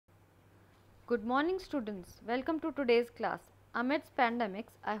Good morning students, welcome to today's class. Amidst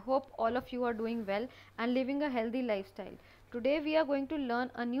pandemics, I hope all of you are doing well and living a healthy lifestyle. Today we are going to learn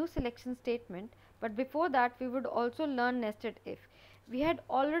a new selection statement, but before that we would also learn nested if. We had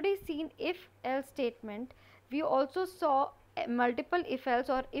already seen if else statement, we also saw multiple if else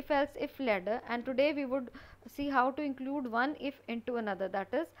or if else if ladder, and today we would see how to include one if into another, that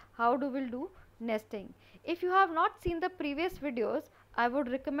is how do we do nesting. If you have not seen the previous videos, I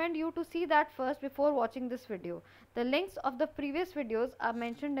would recommend you to see that first before watching this video. The links of the previous videos are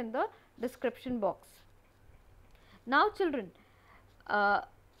mentioned in the description box. Now children, uh,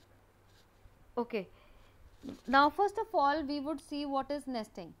 okay, now first of all we would see what is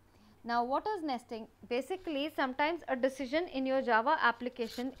nesting. Now what is nesting? Basically sometimes a decision in your Java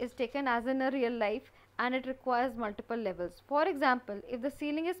application is taken as in a real life and it requires multiple levels. For example, if the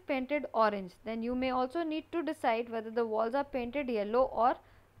ceiling is painted orange, then you may also need to decide whether the walls are painted yellow or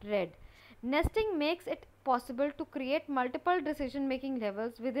red. Nesting makes it possible to create multiple decision making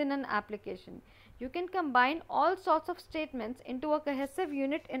levels within an application. You can combine all sorts of statements into a cohesive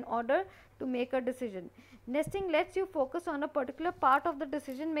unit in order to make a decision. Nesting lets you focus on a particular part of the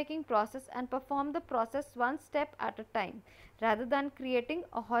decision making process and perform the process one step at a time, rather than creating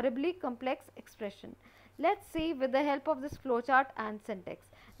a horribly complex expression. Let's see with the help of this flowchart and syntax.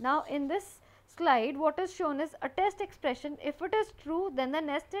 Now in this slide what is shown is a test expression. If it is true, then the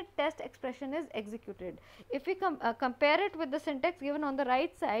nested test expression is executed. If we compare it with the syntax given on the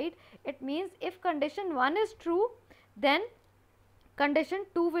right side, it means if condition 1 is true, then condition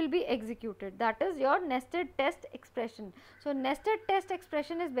 2 will be executed. That is your nested test expression. So nested test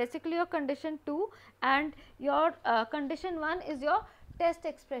expression is basically your condition 2 and your condition 1 is your test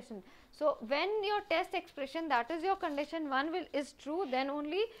expression. So when your test expression, that is your condition 1 is true, then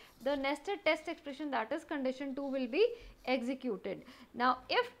only the nested test expression, that is condition 2, will be executed. Now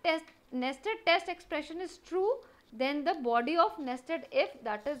if nested test expression is true, then the body of nested if,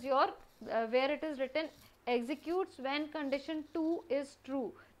 that is your where it is written executes when condition 2 is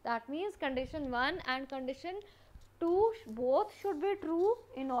true. That means condition 1 and condition 2 both should be true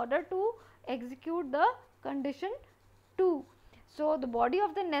in order to execute the condition 2. So the body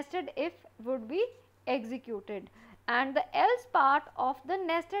of the nested if would be executed, and the else part of the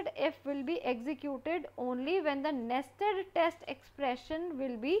nested if will be executed only when the nested test expression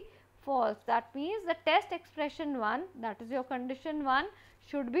will be false. That means the test expression 1, that is your condition 1,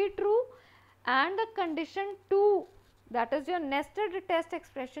 should be true, and the condition 2, that is your nested test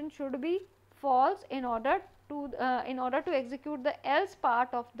expression, should be false in order to execute the else part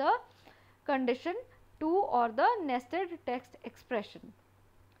of the condition 2 or the nested test expression.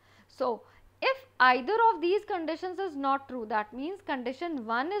 So if either of these conditions is not true, that means condition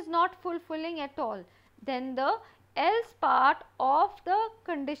 1 is not fulfilling at all, then the else part of the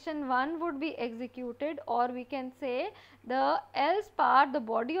condition 1 would be executed, or we can say the else part, the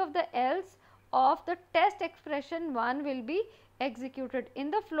body of the else of the test expression 1 will be executed. In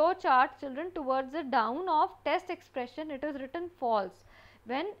the flow chart children, towards the down of test expression it is written false.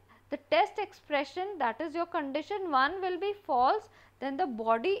 When the test expression, that is your condition 1, will be false, then the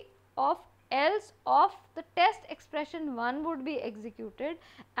body of else of the test expression 1 would be executed,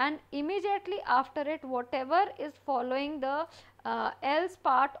 and immediately after it whatever is following the else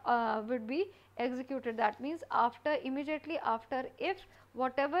part would be executed. That means immediately after if,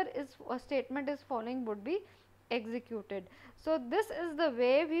 whatever is a statement is following would be executed. So this is the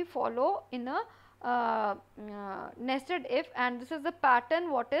way we follow in a nested if, and this is the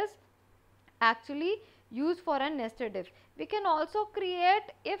pattern what is actually used for a nested if. We can also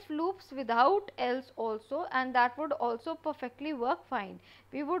create if loops without else also, and that would also perfectly work fine.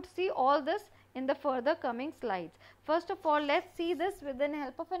 We would see all this in the further coming slides. First of all, let's see this with the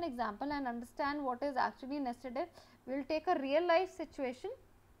help of an example and understand what is actually nested if. We will take a real life situation.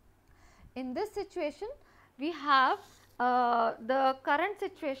 In this situation we have the current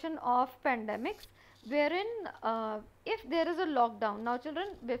situation of pandemics, wherein if there is a lockdown. Now children,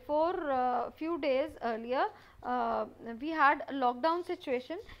 before few days earlier we had a lockdown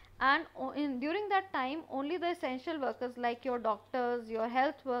situation, and during that time only the essential workers like your doctors, your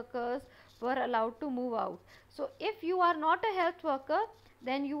health workers were allowed to move out. So if you are not a health worker,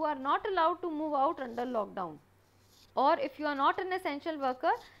 then you are not allowed to move out under lockdown, or if you are not an essential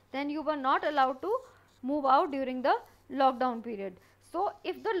worker, then you were not allowed to move out during the lockdown period. So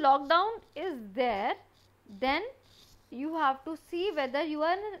if the lockdown is there, then you have to see whether you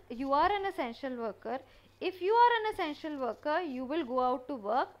are an essential worker. If you are an essential worker, you will go out to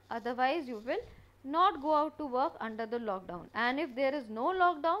work, otherwise you will not go out to work under the lockdown. And if there is no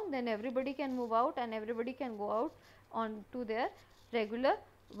lockdown, then everybody can move out and everybody can go out on to their regular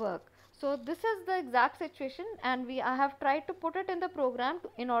work. So this is the exact situation, and I have tried to put it in the program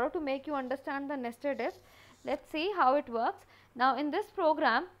in order to make you understand the nested if. Let's see how it works. Now in this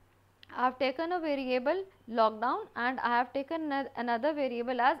program, I have taken a variable lockdown and I have taken another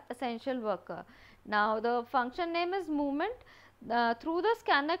variable as essential worker. Now the function name is movement. Through the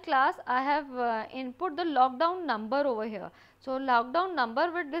scanner class, I have input the lockdown number over here. So lockdown number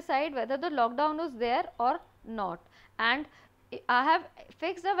will decide whether the lockdown is there or not, and I have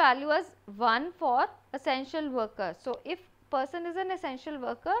fixed the value as 1 for essential worker. So if person is an essential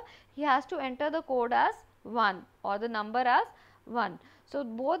worker, he has to enter the code as 1 or the number as 1. So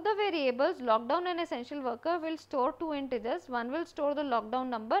both the variables lockdown and essential worker will store two integers. One will store the lockdown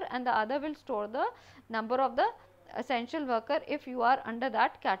number and the other will store the number of the essential worker if you are under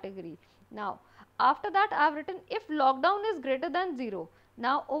that category. Now after that I have written if lockdown is greater than 0.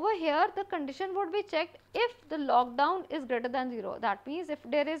 Now over here the condition would be checked if the lockdown is greater than 0. That means if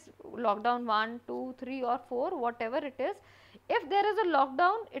there is lockdown 1, 2, 3 or 4, whatever it is, if there is a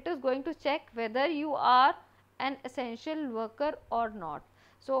lockdown, it is going to check whether you are an essential worker or not.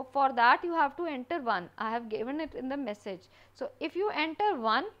 So for that you have to enter 1. I have given it in the message. So if you enter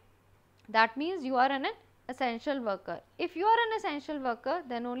 1, that means you are an essential worker. If you are an essential worker,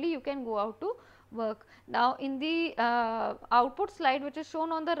 then only you can go out to work. Now in the output slide which is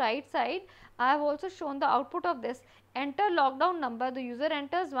shown on the right side, I have also shown the output of this. Enter lockdown number, the user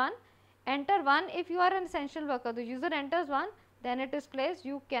enters 1. Enter 1 if you are an essential worker, the user enters 1, then it is placed,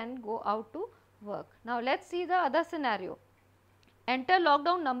 you can go out to work. Now let's see the other scenario. Enter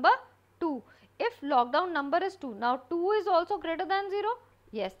lockdown number 2. If lockdown number is 2, now 2 is also greater than 0.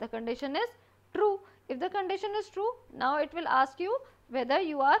 Yes, the condition is true. If the condition is true, now it will ask you whether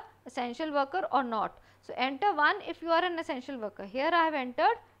you are essential worker or not. So enter 1 if you are an essential worker. Here I have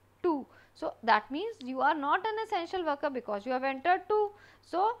entered 2. So that means you are not an essential worker because you have entered 2.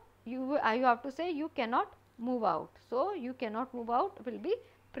 So you have to say you cannot move out. So you cannot move out will be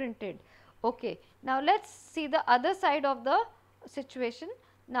printed. Okay. Now let's see the other side of the situation.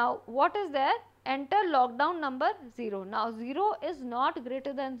 Now what is there? Enter lockdown number 0. Now 0 is not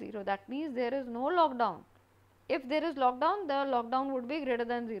greater than 0. That means there is no lockdown. If there is lockdown, the lockdown would be greater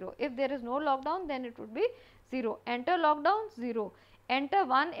than 0. If there is no lockdown, then it would be 0. Enter lockdown 0. Enter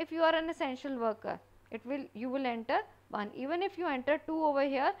 1 if you are an essential worker. You will enter 1. Even if you enter 2 over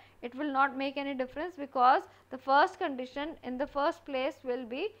here, it will not make any difference because the first condition in the first place will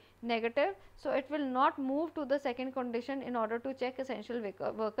be negative. So it will not move to the second condition in order to check essential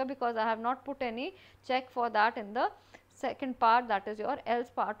worker because I have not put any check for that in the second part, that is your else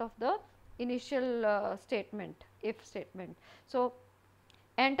part of the initial statement, if statement. So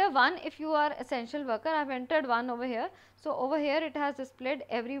enter 1 if you are essential worker. I have entered 1 over here. So over here it has displayed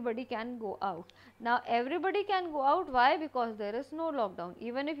everybody can go out. Now everybody can go out. Why? Because there is no lockdown,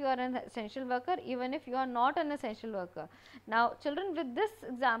 even if you are an essential worker, even if you are not an essential worker. Now children, with this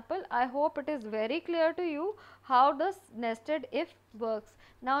example I hope it is very clear to you how does nested if works.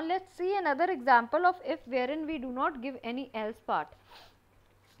 Now let's see another example of if wherein we do not give any else part.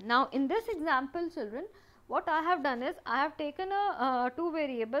 Now in this example children, what I have done is I have taken two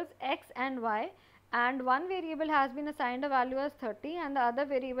variables x and y, and one variable has been assigned a value as 30 and the other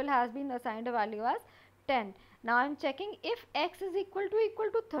variable has been assigned a value as 10. Now I am checking if x is equal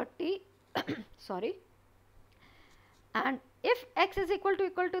to 30 sorry, and if x is equal to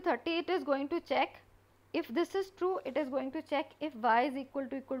 30, it is going to check if this is true, it is going to check if y is equal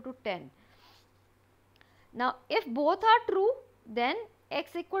to 10. Now if both are true, then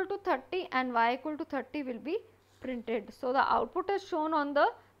x equal to 30 and y equal to 30 will be printed. So the output is shown on the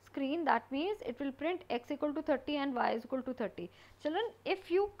screen. That means it will print x equal to 30 and y is equal to 30. Children, if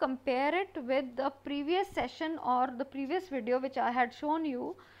you compare it with the previous session or the previous video which I had shown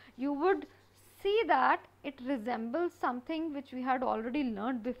you, you would see that it resembles something which we had already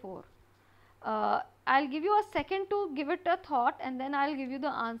learned before. I'll give you a second to give it a thought and then I'll give you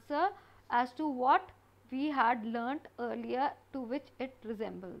the answer as to what we had learnt earlier to which it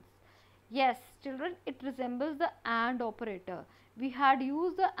resembles. Yes children, it resembles the AND operator. We had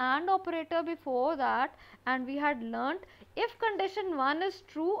used the AND operator before that and we had learnt if condition 1 is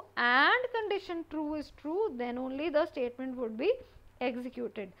true and condition 2 is true, then only the statement would be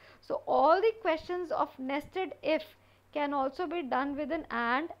executed. So all the questions of nested if can also be done with an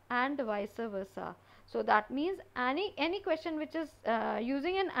and vice versa. So that means any question which is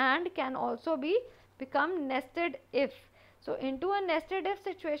using an and can also become nested if. So into a nested if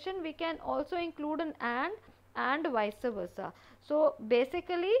situation we can also include an and vice versa. So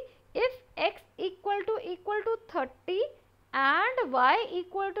basically if x equal to 30 and y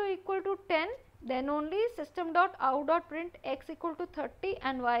equal to 10, then only system.out.print x equal to 30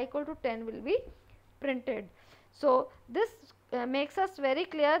 and y equal to 10 will be printed. So this makes us very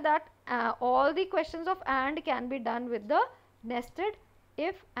clear that all the questions of AND can be done with the nested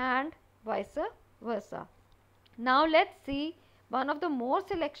if and vice versa. Now let's see one of the more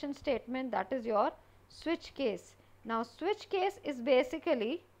selection statement, that is your switch case. Now switch case is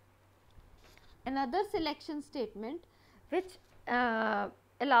basically another selection statement which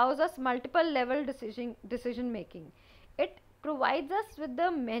allows us multiple level decision making. It provides us with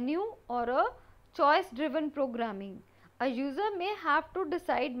the menu or a choice driven programming. A user may have to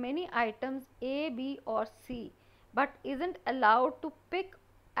decide many items A, B or C, but isn't allowed to pick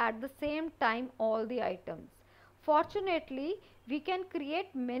at the same time all the items. Fortunately, we can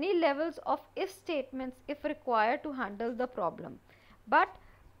create many levels of if statements if required to handle the problem. But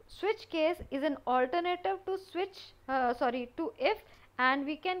switch case is an alternative to to if, and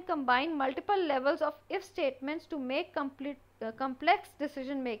we can combine multiple levels of if statements to make complex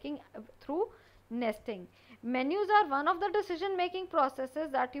decision making through nesting. Menus are one of the decision making processes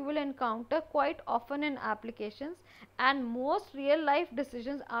that you will encounter quite often in applications, and most real life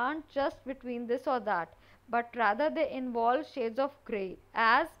decisions aren't just between this or that, but rather they involve shades of grey,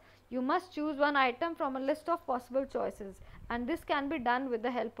 as you must choose one item from a list of possible choices, and this can be done with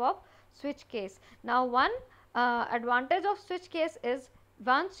the help of switch case. Now one advantage of switch case is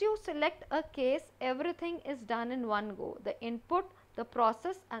once you select a case, everything is done in one go: the input, the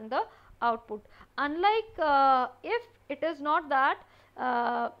process and the output. Unlike if, it is not that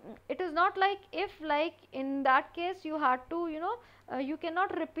it is not like if, like in that case you had to you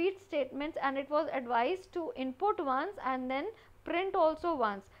cannot repeat statements, and it was advised to input once and then print also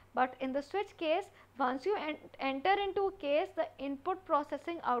once. But in the switch case, once you enter into a case, the input,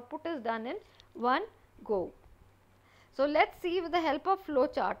 processing, output is done in one go. So let's see with the help of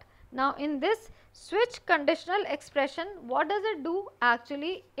flowchart. Now in this switch conditional expression, what does it do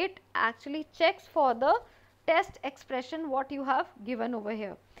actually? It actually checks for the test expression what you have given over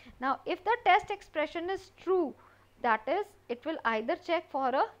here. Now if the test expression is true, that is, it will either check for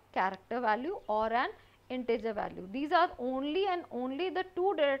a character value or an integer value. These are only and only the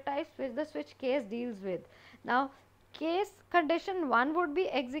two data types which the switch case deals with. Now case condition 1 would be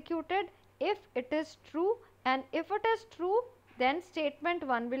executed if it is true, and if it is true, then statement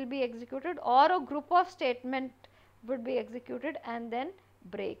 1 will be executed, or a group of statement would be executed, and then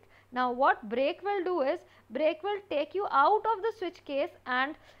break. Now what break will do is, break will take you out of the switch case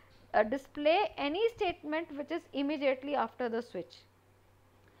and display any statement which is immediately after the switch.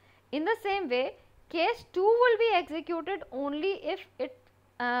 In the same way, case 2 will be executed only if it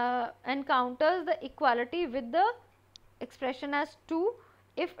encounters the equality with the expression as 2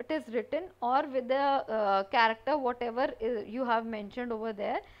 if it is written, or with the character whatever you have mentioned over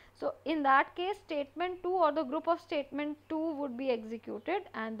there. So in that case, statement 2 or the group of statement 2 would be executed,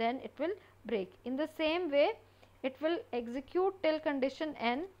 and then it will break. In the same way, it will execute till condition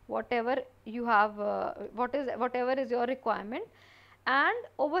n, whatever you have whatever is your requirement. And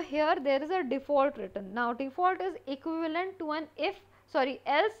over here there is a default written. Now default is equivalent to an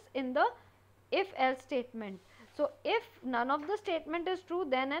else in the if else statement. So if none of the statement is true,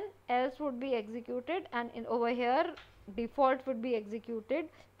 then an else would be executed, and over here default would be executed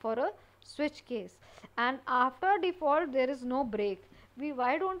for a switch case. And after default there is no break.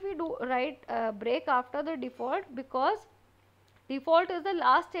 Why don't we write break after the default? Because default is the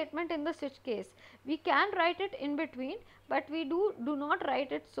last statement in the switch case. We can write it in between, but we do not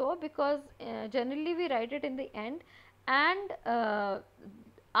write it so, because generally we write it in the end, and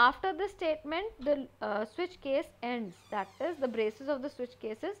after this statement the switch case ends, that is, the braces of the switch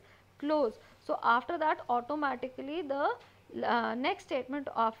case is closed. So after that automatically the next statement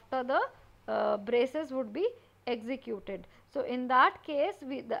after the braces would be executed. So in that case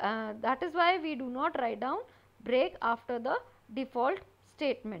that is why we do not write down break after the default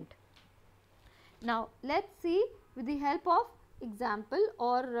statement. Now let's see with the help of example,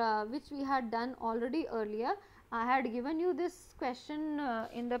 or which we had done already earlier. I had given you this question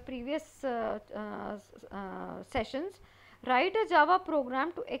in the previous sessions. Write a Java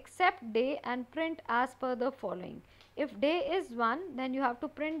program to accept day and print as per the following. If day is 1, then you have to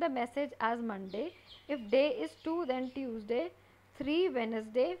print the message as Monday. If day is 2, then Tuesday, 3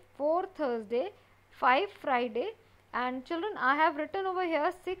 Wednesday, 4 Thursday, 5 Friday, and children, I have written over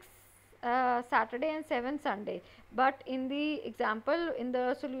here 6 Saturday and 7 Sunday, but in the example, in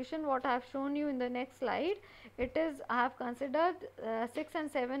the solution what I have shown you in the next slide, it is, I have considered 6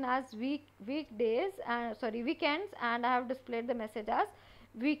 and 7 as weekdays, weekends, and I have displayed the message as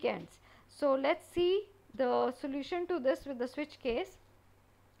weekends. So let's see the solution to this with the switch case.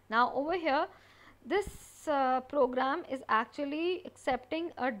 Now over here this program is actually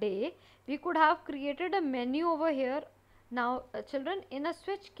accepting a day. We could have created a menu over here. Now children, in a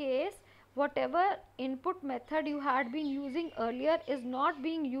switch case, whatever input method you had been using earlier is not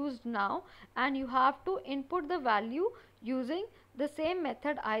being used now, and you have to input the value using the same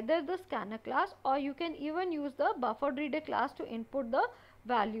method, either the scanner class, or you can even use the buffered reader class to input the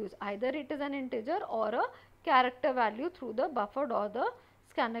values, either it is an integer or a character value through the buffered or the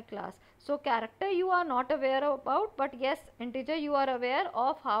scanner class. So character you are not aware about, but yes, integer you are aware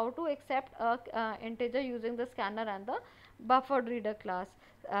of how to accept a integer using the scanner and the buffered reader class.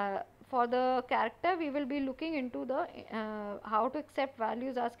 For the character, we will be looking into the how to accept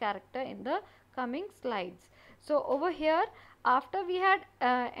values as character in the coming slides. So over here, after we had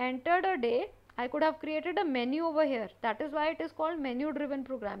entered a day, I could have created a menu over here. That is why it is called menu driven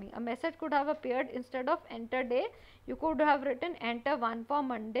programming. A message could have appeared instead of enter day. You could have written enter 1 for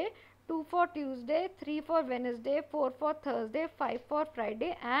Monday, 2 for Tuesday, 3 for Wednesday, 4 for Thursday, 5 for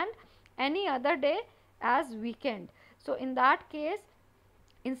Friday, and any other day as weekend. So in that case,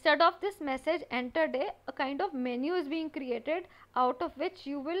 instead of this message enter day, a kind of menu is being created, out of which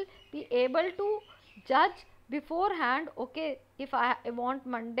you will be able to judge beforehand. Okay, if I want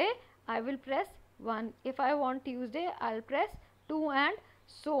Monday, I will press 1, if I want Tuesday, I'll press 2, and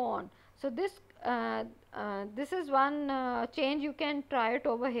so on. So this is one change. You can try it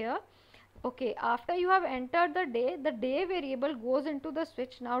over here. Okay, after you have entered the day variable goes into the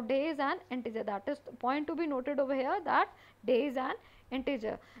switch. Now day is an integer. That is the point to be noted over here, that day is an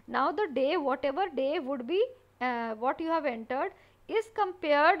integer. Now the day, whatever day would be what you have entered, is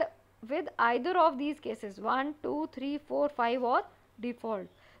compared with either of these cases, 1, 2, 3, 4, 5, or default.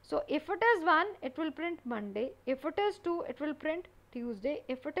 So if it is 1, it will print Monday. If it is 2, it will print Tuesday.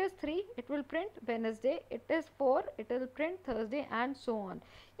 If it is 3, it will print Wednesday. It is 4, it will print Thursday, and so on.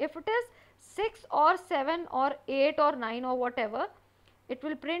 If it is 6 or 7 or 8 or 9 or whatever, it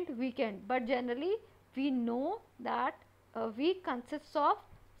will print weekend. But generally we know that a week consists of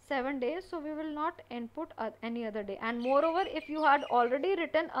 7 days, so we will not input any other day. And moreover, if you had already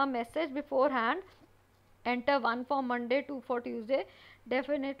written a message beforehand, enter 1 for Monday, 2 for Tuesday,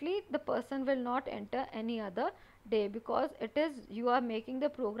 definitely the person will not enter any other day, because it is, you are making the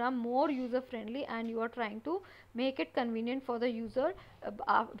program more user friendly and you are trying to make it convenient for the user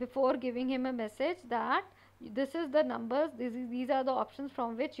before giving him a message that this is the numbers, these are the options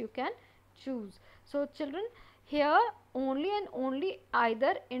from which you can choose. So children, here only and only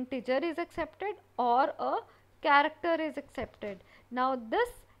either integer is accepted or a character is accepted. Now this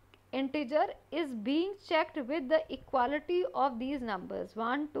integer is being checked with the equality of these numbers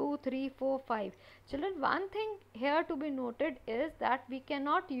 1, 2, 3, 4, 5. Children, one thing here to be noted is that we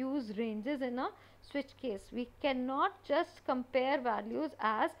cannot use ranges in a switch case. We cannot just compare values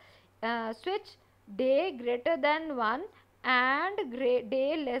as switch day greater than 1 and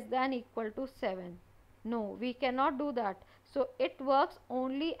day less than equal to 7. No, we cannot do that. So it works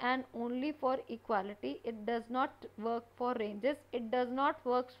only and only for equality. It does not work for ranges. It does not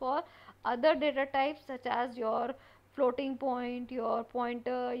work for other data types such as your floating point, your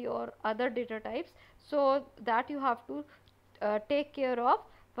pointer, your other data types. So that you have to take care of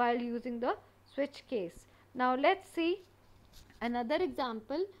while using the switch case. Now let's see another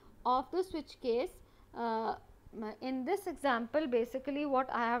example of the switch case. In this example, basically what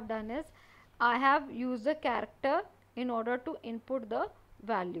I have done is I have used a character in order to input the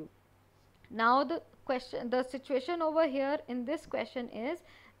value. Now the situation over here in this question is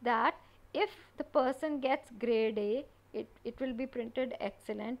that if the person gets grade A, it will be printed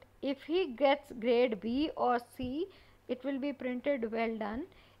excellent. If he gets grade B or C, it will be printed well done.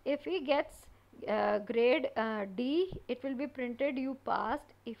 If he gets grade D, it will be printed you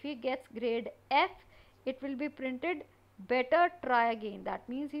passed. If he gets grade F, it will be printed better try again. That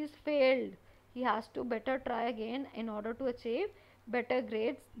means he is failed. He has to better try again in order to achieve better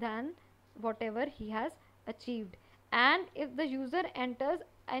grades than whatever he has achieved. And if the user enters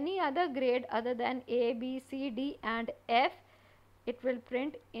any other grade other than A, B, C, D and F, it will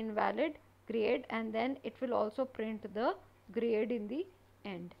print invalid grade, and then it will also print the grade in the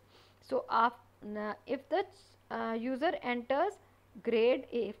end. So if the user enters grade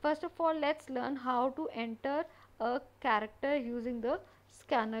A, first of all let's learn how to enter a character using the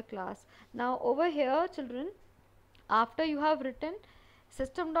scanner class. Now over here children, after you have written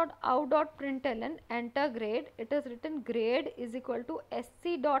system.out.println enter grade, it is written grade is equal to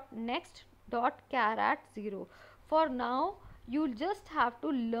sc.next.char at 0. For now you just have to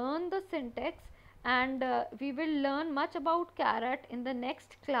learn the syntax, and we will learn much about caret in the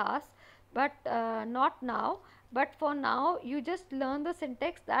next class, but not now. but for now you just learn the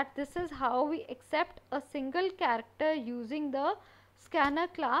syntax that this is how we accept a single character using the scanner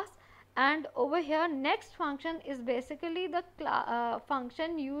class. And over here next function is basically the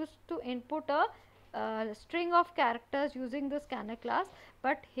function used to input a string of characters using the scanner class,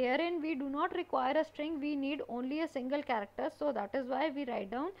 but herein we do not require a string, we need only a single character. So that is why we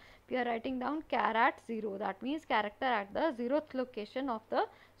are writing down char at 0, that means character at the 0th location of the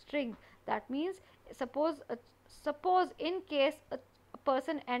string. That means suppose in case a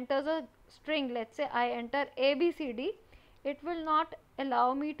person enters a string, let's say I enter ABCD, it will not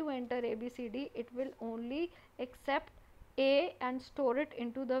allow me to enter ABCD, it will only accept A and store it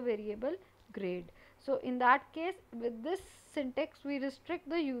into the variable grade. So in that case, with this syntax we restrict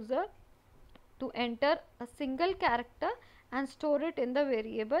the user to enter a single character and store it in the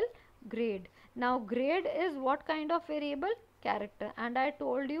variable grade. Now grade is what kind of variable? Character. And I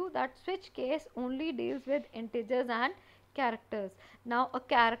told you that switch case only deals with integers and characters. Now a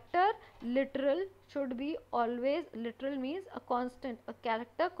character literal should be always, literal means a constant, a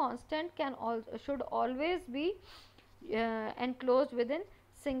character constant should always be enclosed within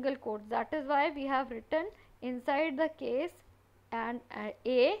single quotes. That is why we have written inside the case and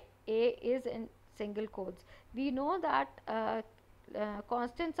A is in single quotes. We know that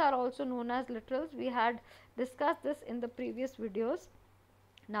constants are also known as literals. We had discussed this in the previous videos.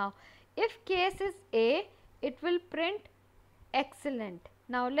 Now if case is A, it will print excellent.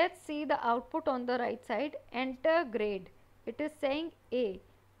 Now let's see the output on the right side. Enter grade, it is saying A.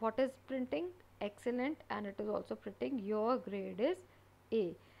 What is printing? Excellent, and it is also printing your grade is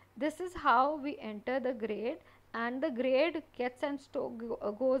A. This is how we enter the grade, and the grade gets and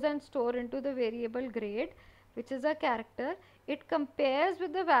goes and store into the variable grade, which is a character. It compares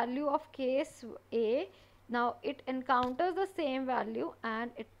with the value of case A. Now it encounters the same value and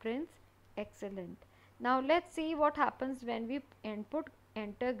it prints excellent. Now let's see what happens when we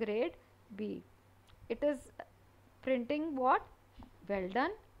enter grade B. It is printing what? Well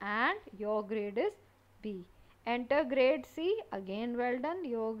done, and your grade is B. Enter grade C, again well done,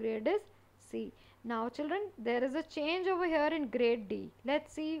 your grade is C. Now children, there is a change over here in grade D.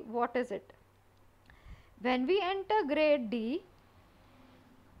 Let's see what is it. When we enter grade D,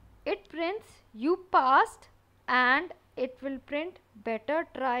 it prints you passed, and it will print better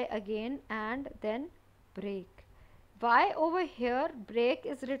try again and then break. Why over here break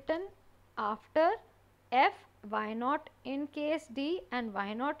is written after F? Why not in case D, and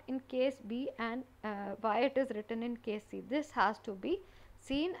why not in case B, and why it is written in case C? This has to be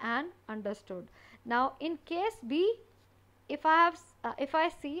seen and understood. Now in case B, if I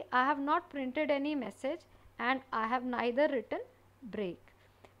see I have not printed any message and I have neither written break,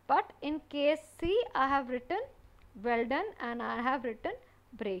 but in case C I have written well done and I have written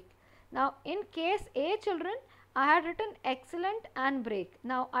break. Now in case A, children, I had written excellent and break.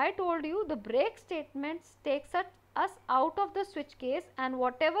 Now I told you the break statement takes us out of the switch case, and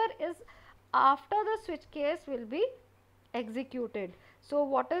whatever is after the switch case will be executed. So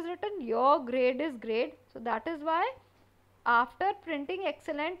what is written? Your grade is grade. So that is why after printing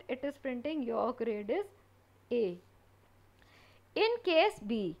excellent, it is printing your grade is A. In case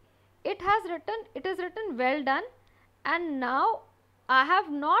B, it is written well done, and now I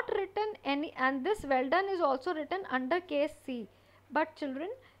have not written any, and this well done is also written under case C. But children,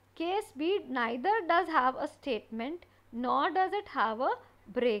 case B neither does have a statement nor does it have a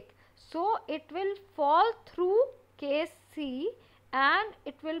break. So it will fall through case C and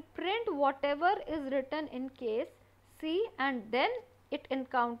it will print whatever is written in case C, and then it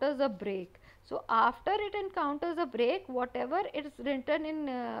encounters a break. So after it encounters a break, whatever is written in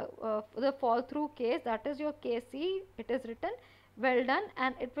the fall through case, that is your case C, it is written well done,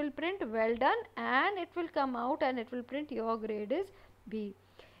 and it will print well done, and it will come out and it will print your grade is B.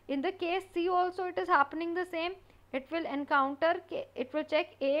 In the case C also it is happening the same. It will encounter, it will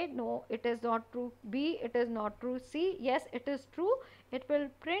check A, no it is not true, B it is not true, C yes it is true, it will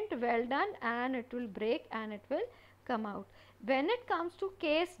print well done and it will break and it will come out. When it comes to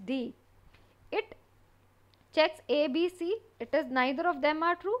case D, it checks A, B, C, it is neither of them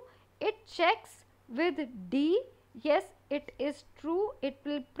are true, it checks with D, yes it is true, it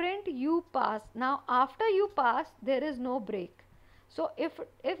will print you pass. Now after you pass there is no break. So if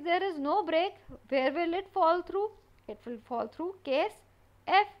there is no break, where will it fall through? It will fall through case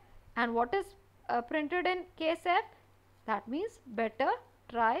F. And what is printed in case F? That means better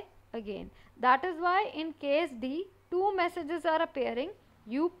try again. That is why in case D, two messages are appearing.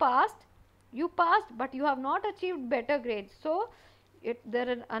 You passed, but you have not achieved better grades. So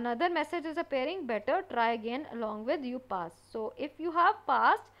another message is appearing, better try again along with you pass. So if you have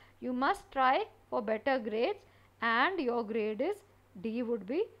passed, you must try for better grades, and your grade is D would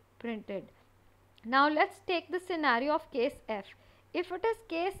be printed. Now let's take the scenario of case F. If it is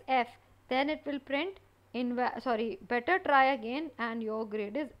case F, then it will print better try again, and your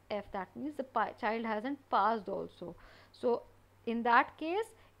grade is F. That means the child hasn't passed also. So in that case,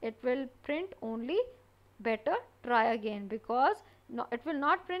 it will print only better try again, because no, it will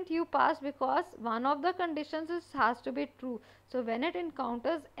not print you pass, because one of the conditions has to be true. So when it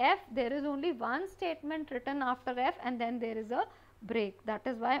encounters F, there is only one statement written after F, and then there is a break. That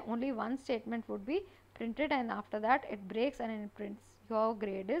is why only one statement would be printed, and after that it breaks and it prints your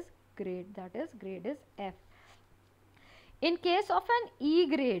grade is grade, that is grade is F. In case of an E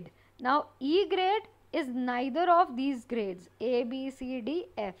grade, now E grade is neither of these grades, A, B, C, D,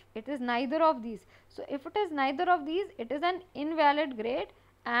 F. It is neither of these. So if it is neither of these, it is an invalid grade,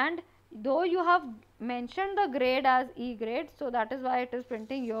 and though you have mentioned the grade as E grade, so that is why it is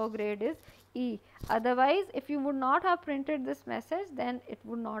printing your grade is E. Otherwise, if you would not have printed this message, then it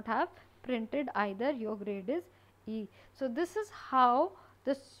would not have printed either, your grade is E. So this is how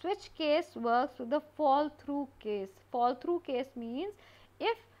the switch case works with the fall through case. Fall through case means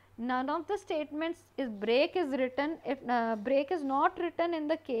if none of the statements is break is written, if break is not written in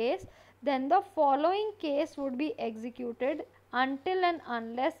the case, then the following case would be executed until and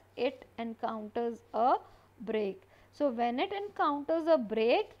unless it encounters a break. So when it encounters a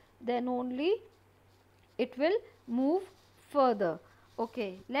break, then only it will move further.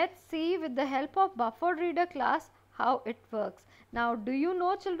 Okay, let's see with the help of buffered reader class how it works. Now, do you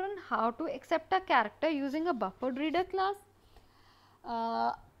know, children, how to accept a character using a buffered reader class?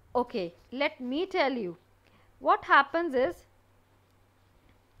 Okay, let me tell you. What happens is,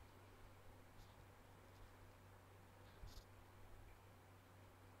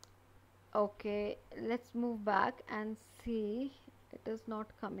 okay, let's move back and see. It is not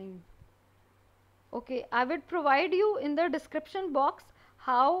coming. Okay, I will provide you in the description box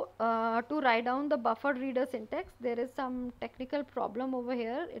how to write down the buffered reader syntax. There is some technical problem over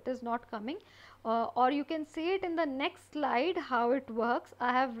here, it is not coming, or you can see it in the next slide how it works.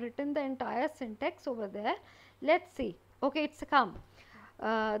 I have written the entire syntax over there. Let's see. Okay, it's come.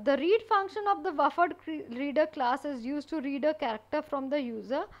 The read function of the buffered reader class is used to read a character from the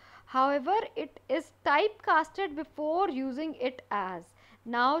user. However, it is typecasted before using it as.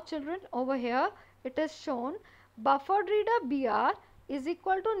 Now children, over here it is shown buffered reader BR is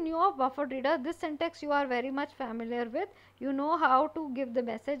equal to new of buffered reader. This syntax you are very much familiar with. You know how to give the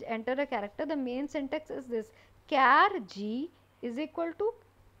message, enter a character. The main syntax is this: char G is equal to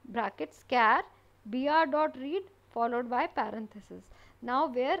brackets char BR dot read followed by parenthesis. Now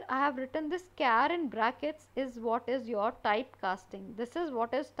where I have written this char in brackets is what is your typecasting. This is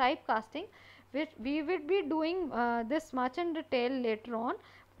what is typecasting, which we will be doing this much in detail later on.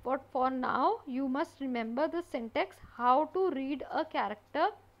 But for now, you must remember the syntax how to read a character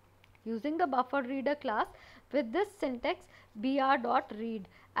using the buffered reader class with this syntax br.read.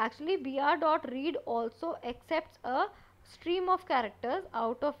 Actually, br.read also accepts a stream of characters,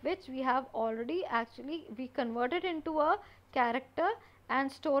 out of which we have already we converted into a character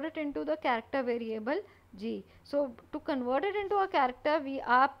and store it into the character variable G. So to convert it into a character, we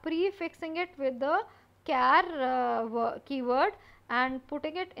are prefixing it with the char keyword and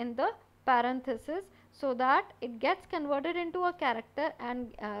putting it in the parenthesis, so that it gets converted into a character,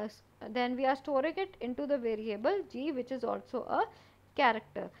 and then we are storing it into the variable G, which is also a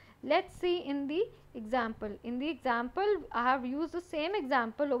character. Let's see in the example. In the example, I have used the same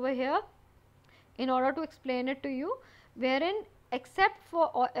example over here in order to explain it to you, wherein except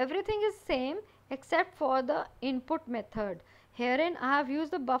for everything is same except for the input method. Herein I have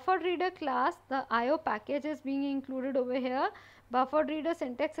used the buffered reader class. The IO package is being included over here. Buffered reader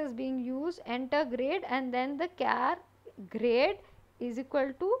syntax is being used, enter grade, and then the char grade is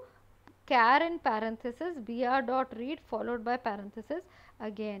equal to char in parenthesis br.read followed by parenthesis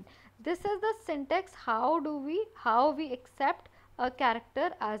again. This is the syntax how we accept a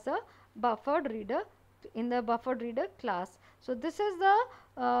character as a buffered reader in the buffered reader class. So this is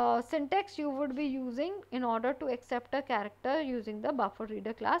the syntax you would be using in order to accept a character using the buffered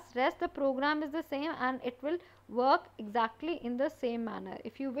reader class. Rest the program is the same and it will work exactly in the same manner.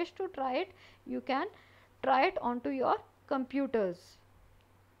 If you wish to try it, you can try it onto your computers.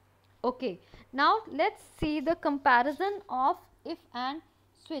 Okay, now let's see the comparison of if and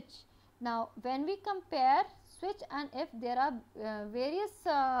switch. Now when we compare switch and if, there are various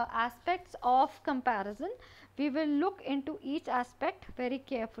aspects of comparison. We will look into each aspect very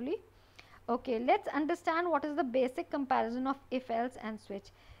carefully. Okay, let's understand what is the basic comparison of if else and switch.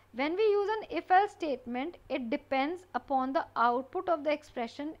 When we use an if else statement, it depends upon the output of the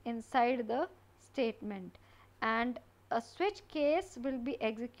expression inside the statement. and a switch case will be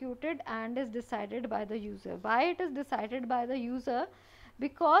executed and is decided by the user. Why it is decided by the user?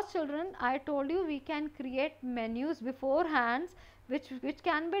 Because children, I told you we can create menus beforehand which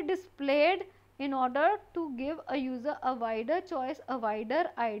can be displayed in order to give a user a wider choice, a wider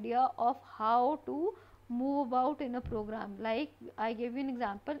idea of how to move about in a program. Like I gave you an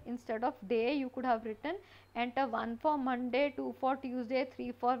example, instead of day you could have written enter 1 for Monday, 2 for Tuesday,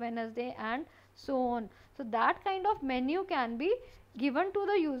 3 for Wednesday, and so on. So that kind of menu can be given to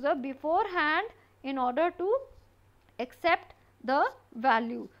the user beforehand in order to accept the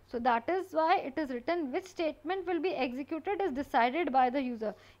value. So that is why it is written which statement will be executed is decided by the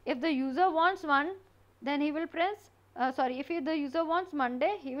user. If the user wants 1, then he will press if the user wants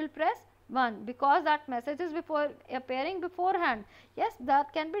Monday, he will press 1, because that message is before appearing beforehand. Yes,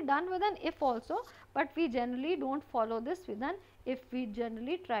 that can be done with an if also, but we generally don't follow this with an if. We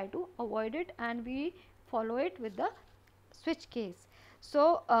generally try to avoid it and we follow it with the switch case.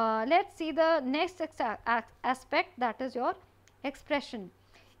 So let's see the next aspect, that is your expression.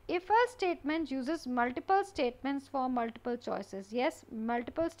 If a statement uses multiple statements for multiple choices, yes,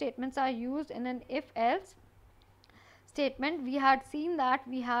 multiple statements are used in an if else statement. We had seen that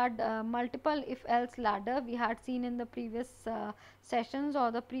we had multiple if else ladder we had seen in the previous sessions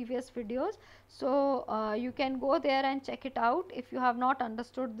or the previous videos. So you can go there and check it out if you have not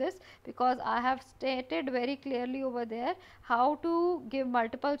understood this, because I have stated very clearly over there how to give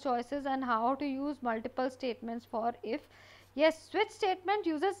multiple choices and how to use multiple statements for if. Yes, switch statement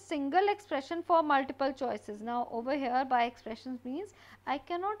uses single expression for multiple choices. Now over here by expressions means I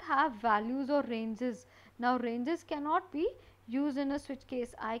cannot have values or ranges. Now ranges cannot be used in a switch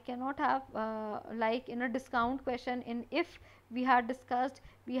case. I cannot have like in a discount question, in if we had discussed,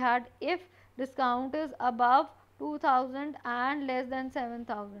 we had if discount is above 2000 and less than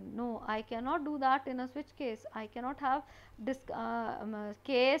 7000. No, I cannot do that in a switch case. I cannot have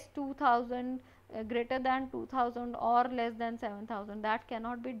case 2000 greater than 2000 or less than 7000. That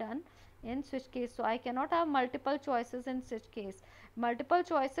cannot be done in switch case. So I cannot have multiple choices in switch case. Multiple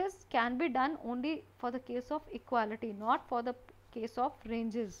choices can be done only for the case of equality, not for the case of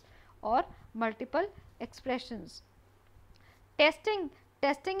ranges or multiple expressions. Testing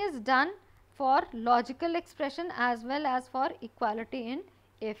is done for logical expression as well as for equality in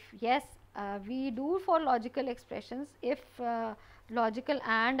if. Yes, we do for logical expressions if logical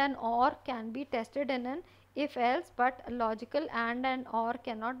and or can be tested in an if else, but logical and or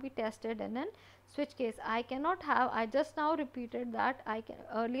cannot be tested in an switch case. I cannot have, I just now repeated that.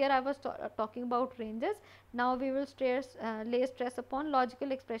 Earlier I was talking about ranges. Now we will lay stress upon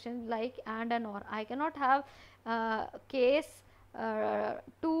logical expressions like and or. I cannot have case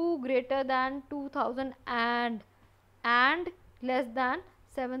 2 greater than 2000 and less than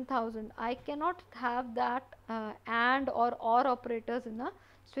 7000. I cannot have that and or operators in a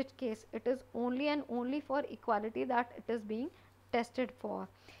switch case. It is only and only for equality that it is being tested for.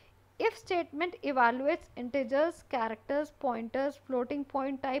 If statement evaluates integers, characters, pointers, floating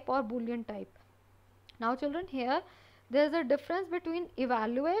point type or boolean type. Now children, here there is a difference between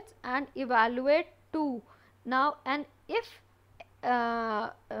evaluates and evaluate to. Now an if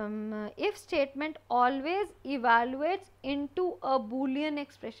statement always evaluates into a boolean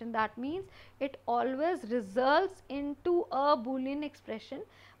expression. That means it always results into a boolean expression,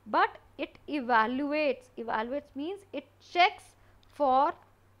 but it evaluates means it checks for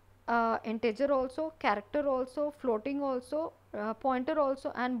integer also, character also, floating also, pointer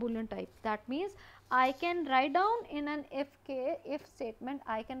also and boolean type. That means I can write down in an if statement,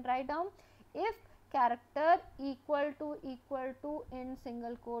 I can write down if character equal to in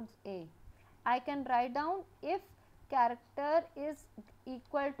single quotes A. I can write down if character is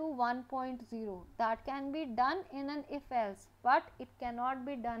equal to 1.0. That can be done in an if else, but it cannot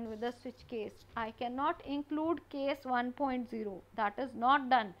be done with a switch case. I cannot include case 1.0. That is not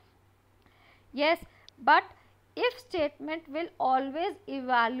done. Yes, but if statement will always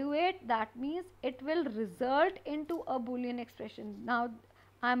evaluate, that means it will result into a boolean expression. Now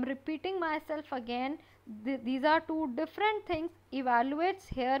I am repeating myself again. These are two different things. Evaluates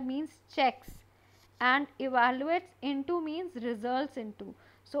here means checks and evaluates into means results into.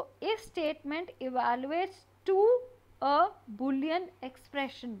 So if statement evaluates to a boolean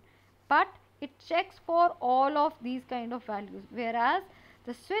expression, but it checks for all of these kind of values, whereas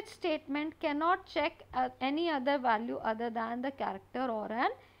the switch statement cannot check any other value other than the character or an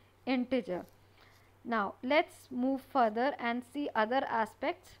integer. Now let's move further and see other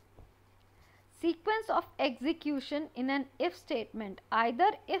aspects. Sequence of execution in an if statement.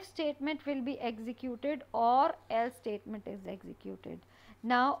 Either if statement will be executed or else statement is executed.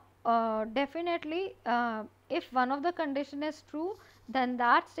 Now Definitely, if one of the condition is true, then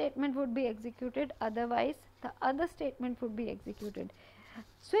that statement would be executed, otherwise the other statement would be executed.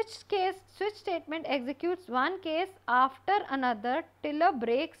 Switch statement executes one case after another till a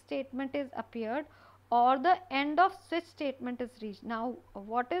break statement is appeared or the end of switch statement is reached. Now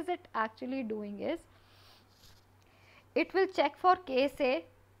what is it actually doing is, it will check for case A.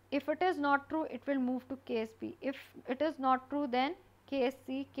 If it is not true, it will move to case B. If it is not true, then case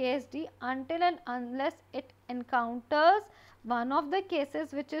C, case D, until and unless it encounters one of the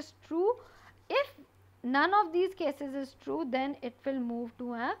cases which is true. If none of these cases is true, then it will move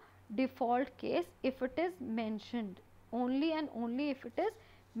to a default case if it is mentioned, only and only if it is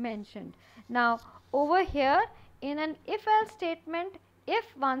mentioned. Now over here, in an if else statement, if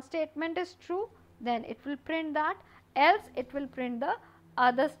one statement is true, then it will print that, else it will print the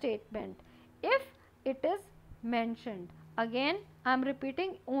other statement if it is mentioned. Again I am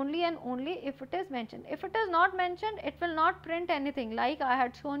repeating, only and only if it is mentioned. If it is not mentioned, it will not print anything, like I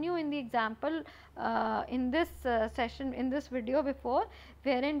had shown you in the example in this session, in this video before,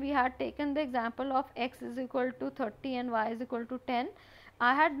 wherein we had taken the example of x is equal to 30 and y is equal to 10.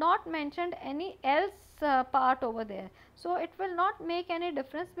 I had not mentioned any else part over there, so it will not make any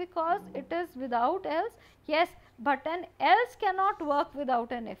difference because it is without else. Yes, but an else cannot work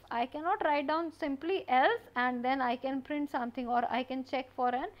without an if. I cannot write down simply else and then I can print something, or I can check for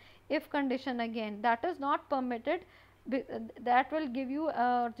an if condition again. That is not permitted. That will give you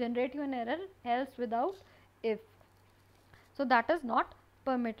generate you an error, else without if. So that is not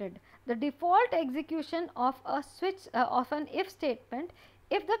permitted. The default execution of a switch of an if statement,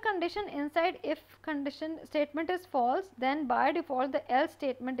 if the condition inside if condition statement is false, then by default the else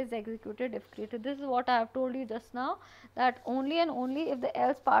statement is executed if created. This is what I have told you just now, that only and only if the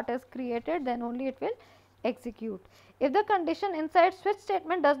else part is created, then only it will execute. If the condition inside switch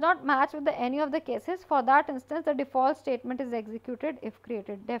statement does not match with any of the cases, for that instance the default statement is executed if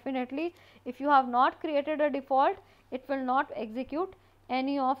created. Definitely, if you have not created a default, it will not execute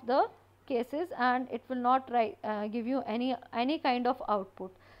any of the cases and it will not give you any kind of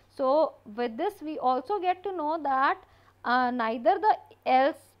output. So with this we also get to know that neither the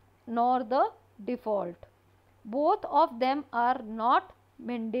else nor the default, both of them are not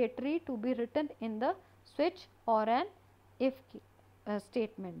mandatory to be written in the switch or an if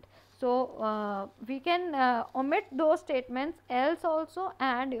statement. So we can omit those statements, else also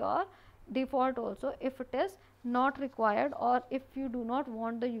and your default also, if it is not required or if you do not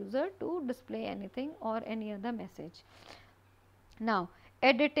want the user to display anything or any other message. Now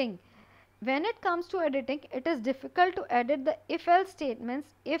editing. When it comes to editing, it is difficult to edit the if else statements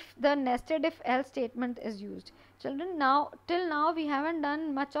if the nested if else statement is used. Children, now till now we haven't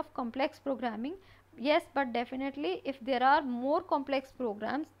done much of complex programming. Yes, but definitely if there are more complex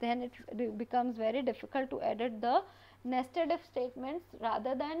programs, then it becomes very difficult to edit the nested if statements.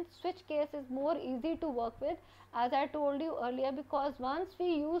 Rather than switch case is more easy to work with, as I told you earlier, because once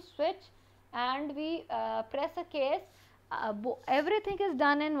we use switch and we press a case, everything is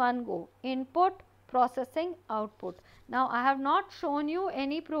done in one go: input, processing, output. Now I have not shown you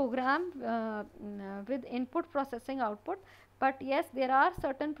any program with input, processing, output, but yes, there are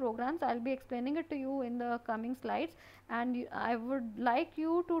certain programs. I will be explaining it to you in the coming slides, and I would like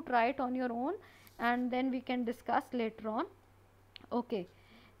you to try it on your own and then we can discuss later on. Okay.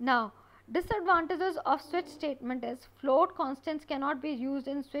 Now disadvantages of switch statement is float constants cannot be used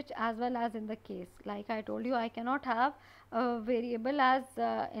in switch as well as in the case. Like I told you, I cannot have a variable as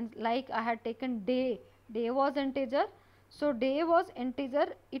like I had taken day was integer. So day was integer,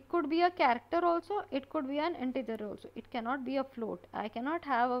 it could be a character also, it could be an integer also, it cannot be a float. I cannot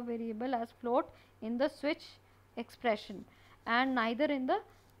have a variable as float in the switch expression and neither in the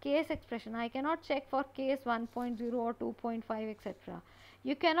case expression. I cannot check for case 1.0 or 2.5 etc.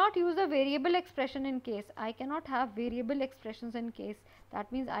 You cannot use a variable expression in case. I cannot have variable expressions in case. That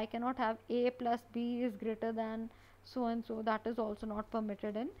means I cannot have a plus b is greater than so and so. That is also not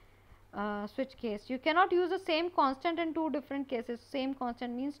permitted in switch case. You cannot use the same constant in two different cases. Same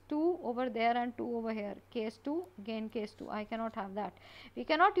constant means 2 over there and 2 over here. Case 2, again case 2. I cannot have that. We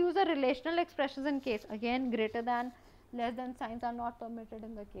cannot use the relational expressions in case. Again, greater than, less than signs are not permitted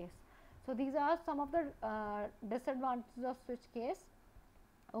in the case. So these are some of the disadvantages of switch case.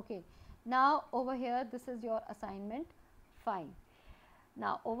 Okay, now over here this is your assignment 5.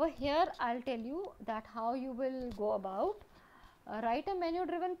 Now over here I'll tell you that how you will go about. Write a menu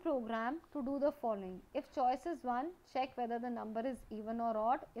driven program to do the following. If choice is 1, check whether the number is even or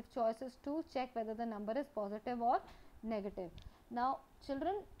odd. If choice is 2, check whether the number is positive or negative. Now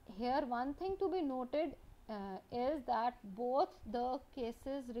children, here one thing to be noted, is that both the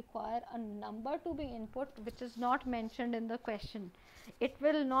cases require a number to be input which is not mentioned in the question. It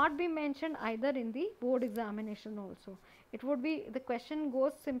will not be mentioned either in the board examination also. It would be, the question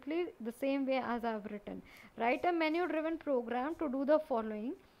goes simply the same way as I have written. Write a menu driven program to do the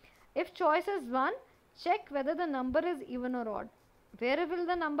following. If choice is 1, check whether the number is even or odd. Where will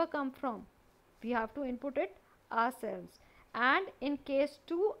the number come from? We have to input it ourselves. And in case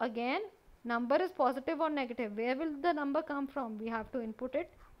 2, again, number is positive or negative. Where will the number come from? We have to input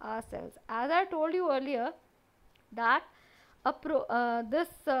it ourselves. As I told you earlier, that this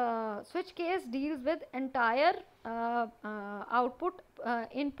switch case deals with entire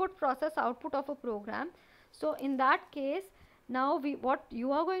input process output of a program. So in that case, now what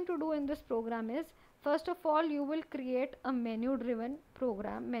you are going to do in this program is, first of all, you will create a menu driven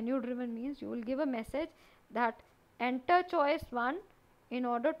program. Menu driven means you will give a message that enter choice 1 in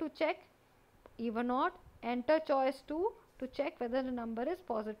order to check even odd, enter choice 2 to check whether the number is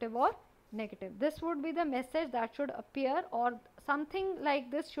positive or negative. This would be the message that should appear, or something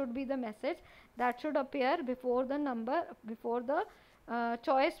like this should be the message that should appear before the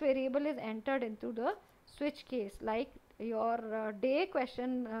choice variable is entered into the switch case. Like your day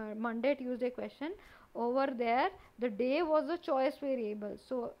question, Monday Tuesday question, over there the day was a choice variable,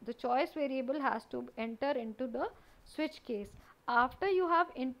 so the choice variable has to enter into the switch case. After you have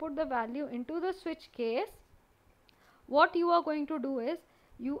input the value into the switch case, what you are going to do is,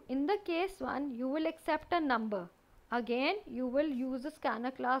 you in the case 1 you will accept a number. Again you will use the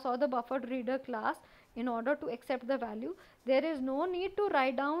scanner class or the buffered reader class in order to accept the value. There is no need to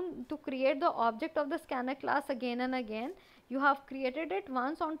write down to create the object of the scanner class again and again. You have created it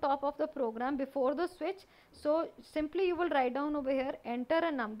once on top of the program before the switch. So simply you will write down over here, enter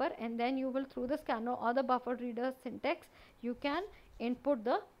a number, and then you will, through the scanner or the buffered reader syntax, you can input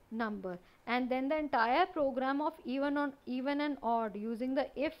the number, and then the entire program of even and odd using the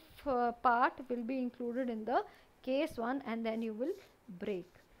if part will be included in the case 1, and then you will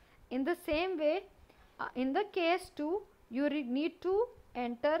break. In the same way, in the case 2, you need to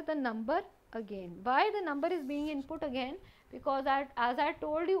enter the number again. Why the number is being input again? Because as I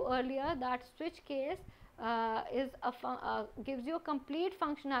told you earlier, that switch case gives you a complete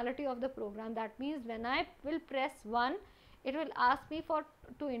functionality of the program. That means when I will press 1, it will ask me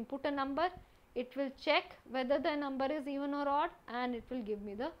to input a number. It will check whether the number is even or odd, and it will give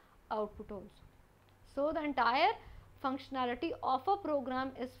me the output also. So the entire functionality of a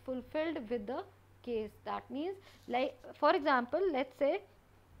program is fulfilled with the case. That means, like for example, let's say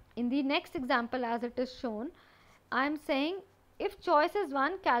in the next example as it is shown, I am saying if choice is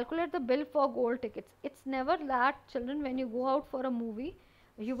 1, calculate the bill for gold tickets. It's never that, children, when you go out for a movie,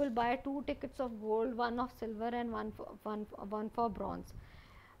 you will buy 2 tickets of gold, 1 of silver and one for bronze.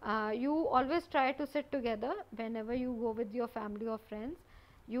 You always try to sit together whenever you go with your family or friends.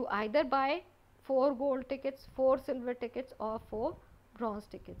 You either buy 4 gold tickets, 4 silver tickets, or 4 bronze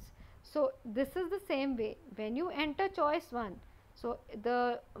tickets. So this is the same way. When you enter choice 1, so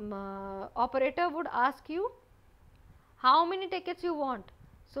the operator would ask you how many tickets you want.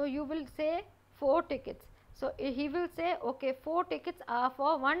 So you will say 4 tickets. So he will say, okay, 4 tickets are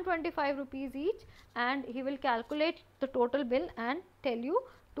for 125 rupees each, and he will calculate the total bill and tell you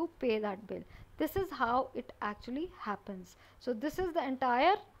to pay that bill. This is how it actually happens. So this is the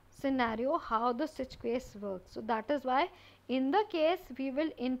entire scenario how the switch case works. So that is why in the case we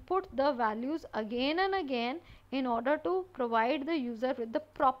will input the values again and again in order to provide the user with the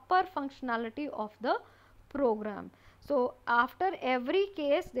proper functionality of the program. So after every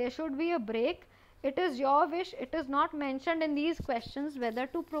case there should be a break. It is your wish. It is not mentioned in these questions whether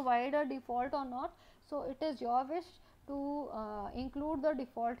to provide a default or not. So it is your wish to include the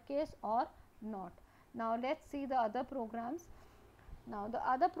default case or not. Now let's see the other programs. Now the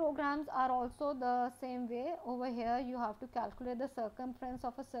other programs are also the same way. Over here you have to calculate the circumference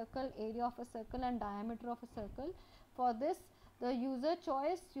of a circle, area of a circle, and diameter of a circle. For this, the user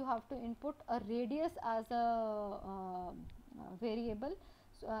choice, you have to input a radius as a variable.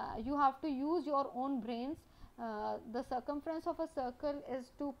 So, you have to use your own brains. The circumference of a circle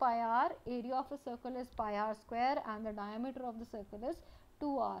is 2 pi r, area of a circle is pi r square, and the diameter of the circle is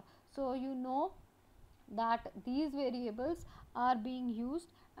 2r. So you know that these variables are being used,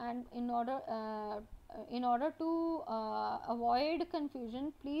 and in order to avoid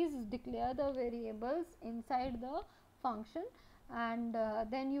confusion, please declare the variables inside the function, and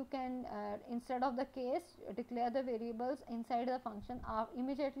then you can instead of the case, declare the variables inside the function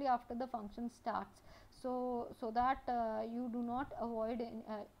immediately after the function starts, so that you do not avoid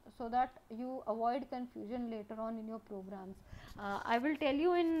so that you avoid confusion later on in your programs. I will tell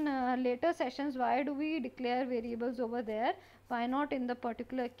you in later sessions why do we declare variables over there, why not in the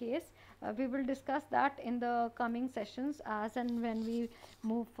particular case. We will discuss that in the coming sessions as and when we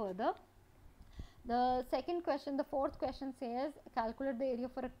move further. The second question, the fourth question says calculate the area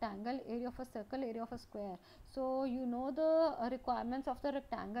of a rectangle, area of a circle, area of a square. So you know the requirements of the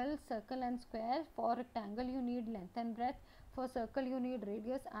rectangle, circle and square. For rectangle you need length and breadth, for circle you need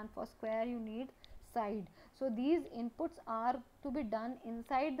radius, and for square you need side. So these inputs are to be done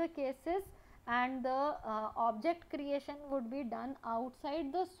inside the cases, and the object creation would be done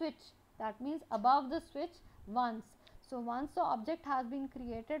outside the switch, that means above the switch once. So once the object has been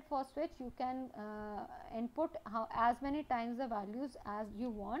created for switch, you can input as many times the values as you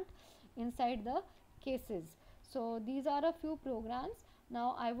want inside the cases. So these are a few programs.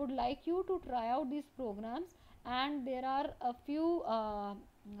 Now I would like you to try out these programs, and there are a few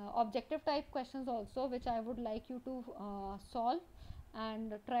objective type questions also which I would like you to solve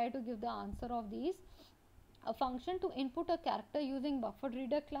and try to give the answer of these. A function to input a character using buffered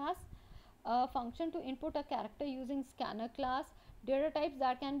reader class, a function to input a character using scanner class, data types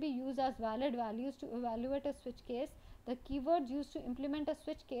that can be used as valid values to evaluate a switch case, the keywords used to implement a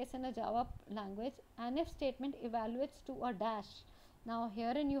switch case in a Java language, and if statement evaluates to a dash. Now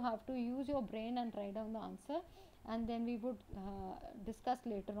herein you have to use your brain and write down the answer, and then we would discuss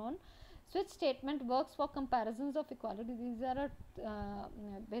later on. Switch statement works for comparisons of equality. These are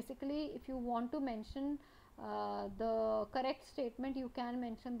basically, if you want to mention the correct statement, you can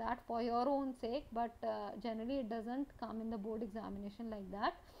mention that for your own sake, but generally it doesn't come in the board examination like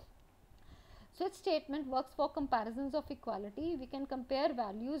that. Switch statement works for comparisons of equality. We can compare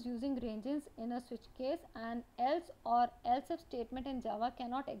values using ranges in a switch case, and else or else if statement in Java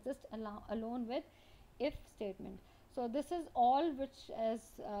cannot exist alone with if statement. So this is all which is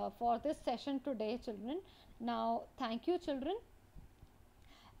for this session today, children. Now thank you, children,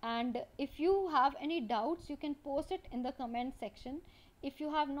 and if you have any doubts you can post it in the comment section. If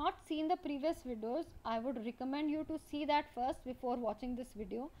you have not seen the previous videos, I would recommend you to see that first before watching this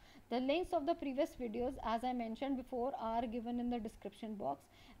video. The links of the previous videos, as I mentioned before, are given in the description box,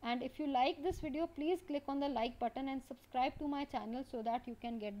 and if you like this video, please click on the like button and subscribe to my channel so that you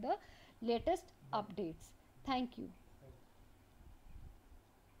can get the latest updates. Thank you.